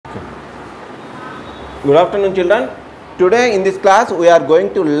Good afternoon, children. Today in this class we are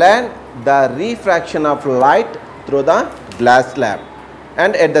going to learn the refraction of light through the glass slab,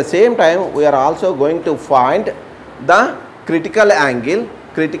 and at the same time we are also going to find the critical angle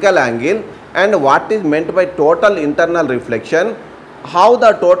and what is meant by total internal reflection, how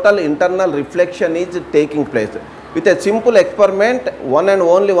the total internal reflection is taking place. With a simple experiment, one and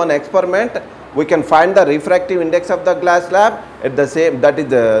only one experiment, we can find the refractive index of the glass slab at the same, that is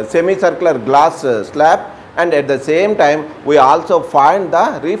the semicircular glass slab, and at the same time we also find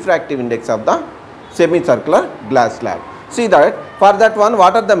the refractive index of the semicircular glass slab. See that for that one,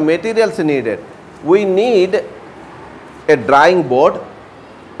 what are the materials needed? We need a drawing board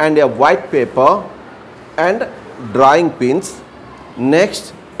and a white paper and drawing pins.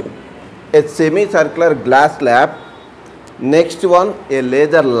 Next, a semicircular glass slab. Next one, a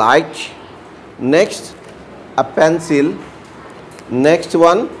laser light. Next, a pencil. Next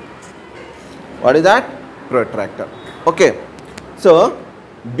one, what is that? Protractor. Okay. So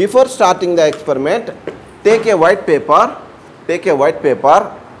before starting the experiment, take a white paper,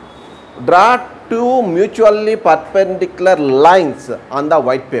 draw two mutually perpendicular lines on the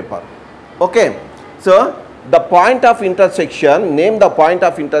white paper. Okay. So the point of intersection, name the point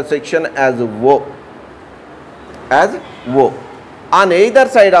of intersection as O. On either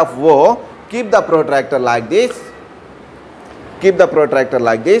side of O, keep the protractor like this.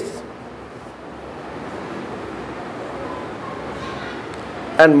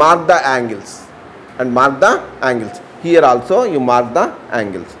 And mark the angles. Here also you mark the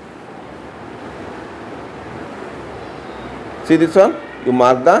angles. See this one? You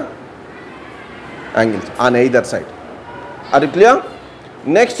mark the angles on either side. Are you clear?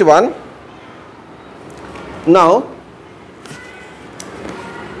 Next one. Now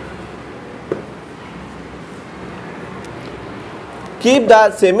keep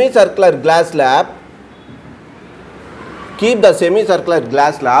the semicircular glass slab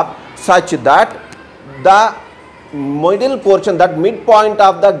such that the middle portion, that midpoint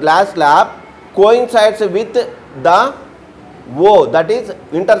of the glass slab coincides with the O, that is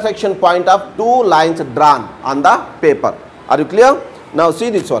intersection point of two lines drawn on the paper. Are you clear? Now see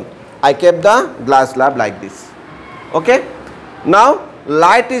this one. I kept the glass slab like this. Okay. Now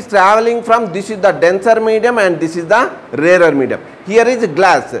light is traveling from, this is the denser medium and this is the rarer medium. Here is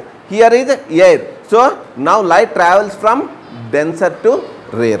glass, here is air. So now light travels from denser to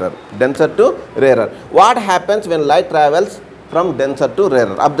rarer. What happens when light travels from denser to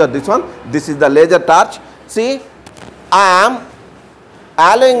rarer? Observe this one. This is the laser torch. See, I am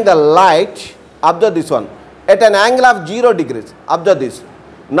allowing the light, observe this one, at an angle of 0 degrees. Observe this.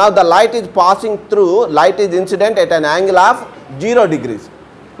 Now the light is passing through, light is incident at an angle of 0 degrees.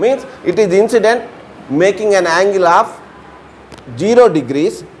 Means it is incident making an angle of 0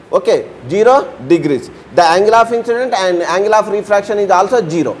 degrees. Okay, 0 degrees. The angle of incident and angle of refraction is also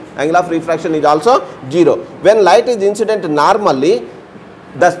 0. When light is incident normally,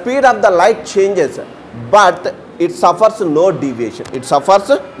 the speed of the light changes, but it suffers no deviation.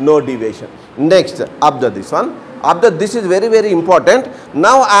 Next, observe this one. Observe, this is very, very important.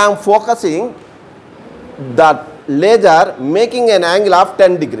 Now I am focusing the laser making an angle of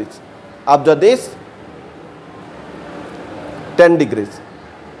 10 degrees. Observe this, 10 degrees.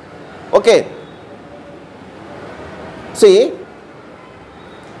 Okay. See,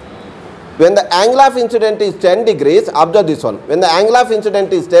 when the angle of incident is 10 degrees, observe this one. When the angle of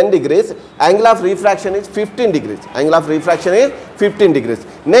incident is 10 degrees, angle of refraction is 15 degrees.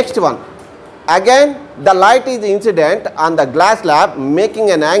 Next one. Again, the light is incident on the glass slab making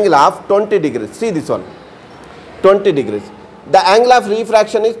an angle of 20 degrees. See this one, 20 degrees. The angle of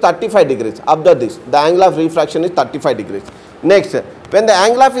refraction is 35 degrees. Observe this. The angle of refraction is 35 degrees. Next, when the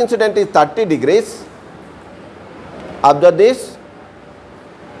angle of incident is 30 degrees, observe this.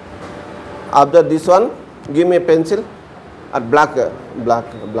 Observe this one. Give me a pencil or black paper.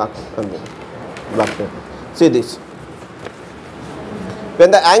 See this. When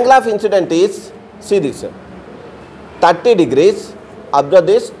the angle of incident is, see this, 30 degrees, observe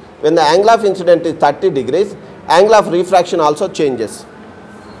this. When the angle of incident is 30 degrees, angle of refraction also changes.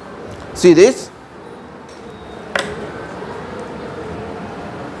 See this.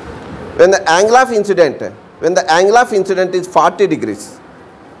 When the angle of incident is 40 degrees,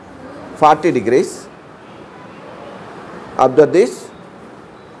 observe this.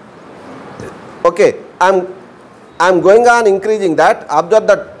 Okay, I am going on increasing that. Observe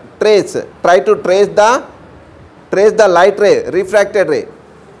the trace. Try to trace the light ray, refracted ray.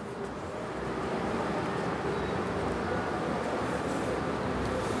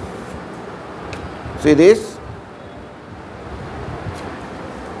 See this.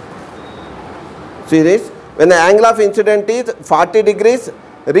 See this, when the angle of incident is 40 degrees,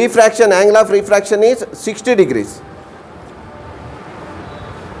 refraction, angle of refraction is 60 degrees.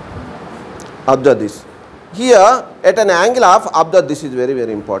 Observe this. Here at an angle of, observe this is very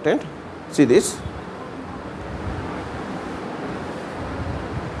very important. See this.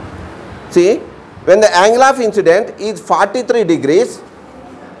 See, when the angle of incident is 43 degrees,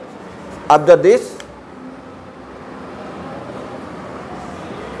 observe this.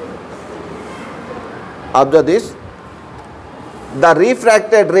 Observe this. The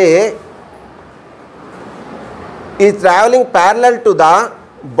refracted ray is travelling parallel to the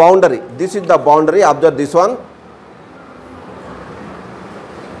boundary. This is the boundary. Observe this one.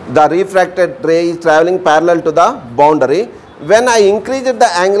 The refracted ray is travelling parallel to the boundary. When I increase the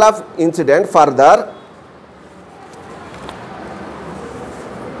angle of incident further,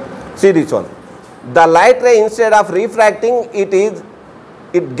 see this one. The light ray, instead of refracting,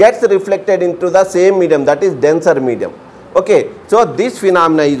 it gets reflected into the same medium, that is denser medium. Okay, so this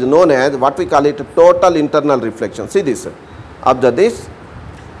phenomena is known as what we call it total internal reflection. See this. Observe this.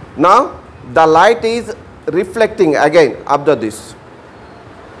 Now the light is reflecting again. Observe this.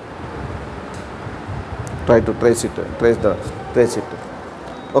 Try to trace it. Trace it.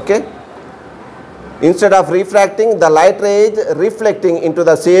 Okay. Instead of refracting, the light ray is reflecting into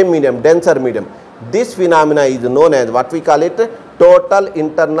the same medium, denser medium. This phenomena is known as what we call it total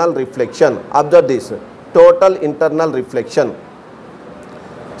internal reflection. Observe this. Total internal reflection.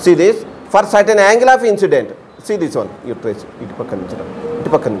 See this. For certain angle of incident. See this one. You trace it.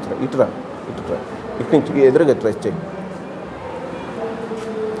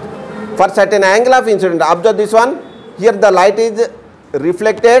 For certain angle of incident, observe this one. Here the light is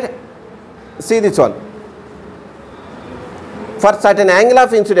reflected. See this one. For certain angle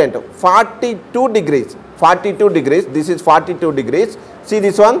of incident, 42 degrees. 42 degrees. This is 42 degrees. See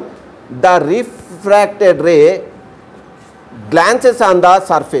this one. The refracted ray glances on the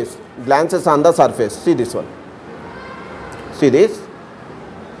surface. Glances on the surface. See this one. See this.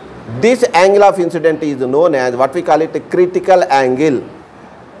 This angle of incident is known as what we call it a critical angle.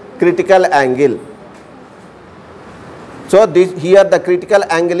 Critical angle. So this here the critical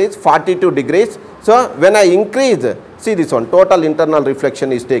angle is 42 degrees. So when I increase, see this one, total internal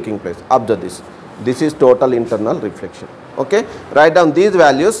reflection is taking place. Observe this. This is total internal reflection. Okay. Write down these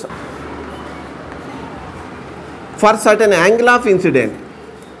values. For certain angle of incident,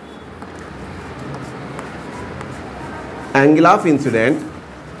 angle of incident,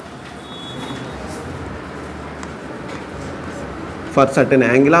 for certain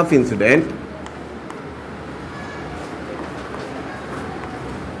angle of incident,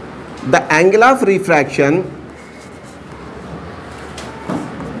 the angle of refraction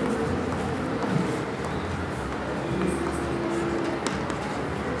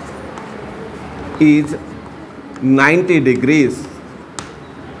is 90 degrees.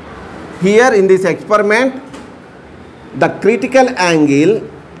 Here in this experiment, the critical angle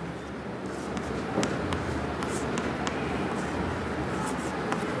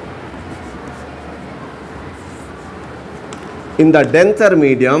in the denser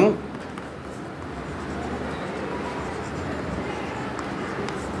medium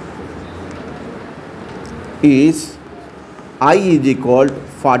is I is equal to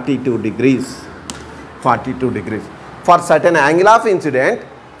 42 degrees. 42 degrees. For certain angle of incident,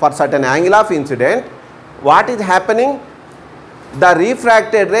 what is happening? The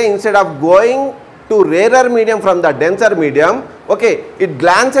refracted ray, instead of going to rarer medium from the denser medium, okay, it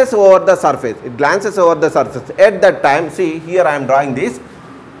glances over the surface. It glances over the surface. At that time, see here I am drawing this.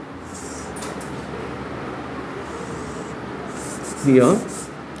 Here,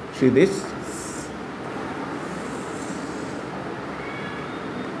 see this.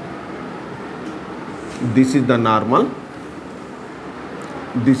 This is the normal.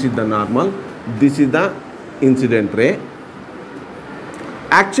 This is the normal. This is the incident ray.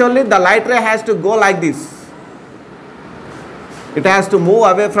 Actually, the light ray has to go like this. It has to move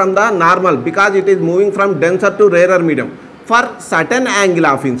away from the normal because it is moving from denser to rarer medium. For certain angle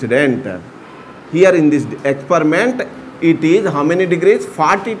of incident, here in this experiment, it is how many degrees?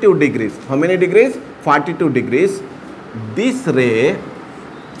 42 degrees. How many degrees? 42 degrees. This ray,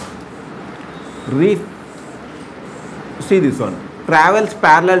 see this one, travels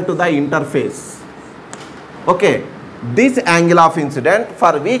parallel to the interface. Okay. This angle of incident,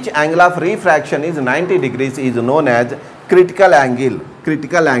 for which angle of refraction is 90 degrees, is known as critical angle.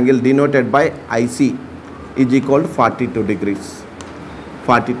 Critical angle denoted by IC is equal to 42 degrees.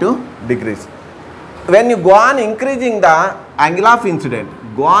 42 degrees. When you go on increasing the angle of incident,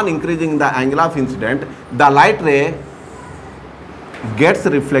 the light ray gets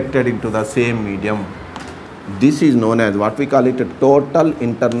reflected into the same medium. This is known as what we call it a total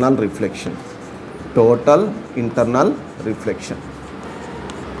internal reflection. Total internal reflection.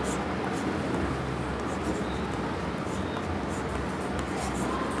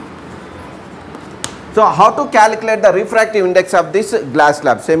 So how to calculate the refractive index of this glass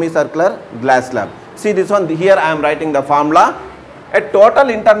slab, semicircular glass slab? See this one, here I am writing the formula. A total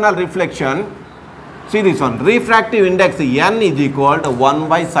internal reflection, see this one, refractive index n is equal to 1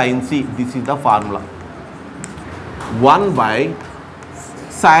 by sin c. This is the formula. 1 by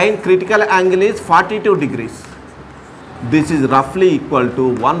sin critical angle is 42 degrees. This is roughly equal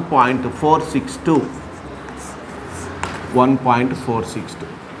to 1.462. 1.462.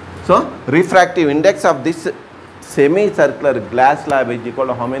 So refractive index of this semicircular glass slab is equal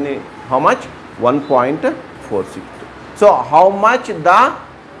to how much? 1.462. So how much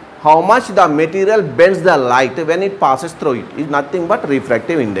the material bends the light when it passes through it is nothing but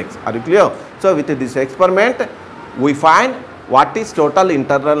refractive index. Are you clear? So with this experiment we find what is total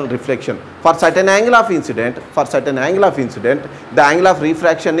internal reflection. For certain angle of incident, the angle of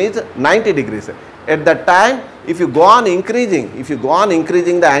refraction is 90 degrees. At that time, if you go on increasing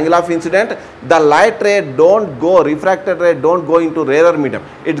the angle of incident, the light ray refracted ray don't go into rarer medium.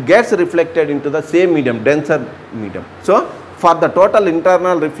 It gets reflected into the same medium, denser medium. So for the total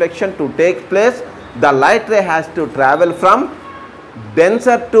internal reflection to take place, the light ray has to travel from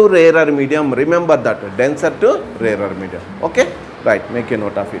denser to rarer medium. Remember that, denser to rarer medium. Okay, right, make a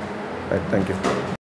note of it. Right, thank you.